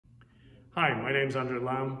Hi, my name's Andrew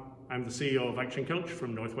Lamb. I'm the CEO of ActionCOACH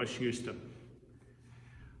from Northwest Houston.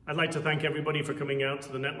 I'd like to thank everybody for coming out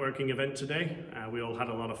to the networking event today. We all had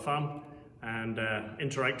a lot of fun and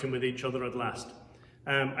interacting with each other at last.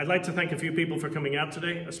 I'd like to thank a few people for coming out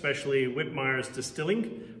today, especially Whitmire's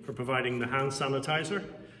Distilling for providing the hand sanitizer,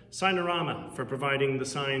 Signarama for providing the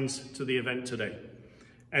signs to the event today,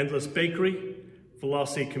 Endless Bakery,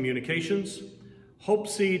 Velocity Communications, Hope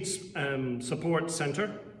Seeds Support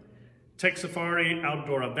Center, Tech Safari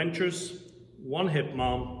Outdoor Adventures, One Hip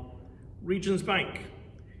Mom, Regions Bank,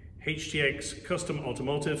 HTX Custom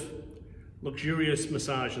Automotive, Luxurious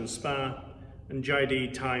Massage and Spa, and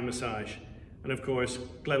JD Thai Massage, and of course,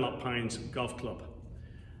 Glenlock Pines Golf Club.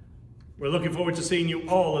 We're looking forward to seeing you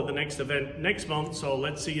all at the next event next month, so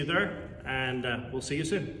let's see you there, and we'll see you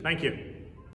soon. Thank you.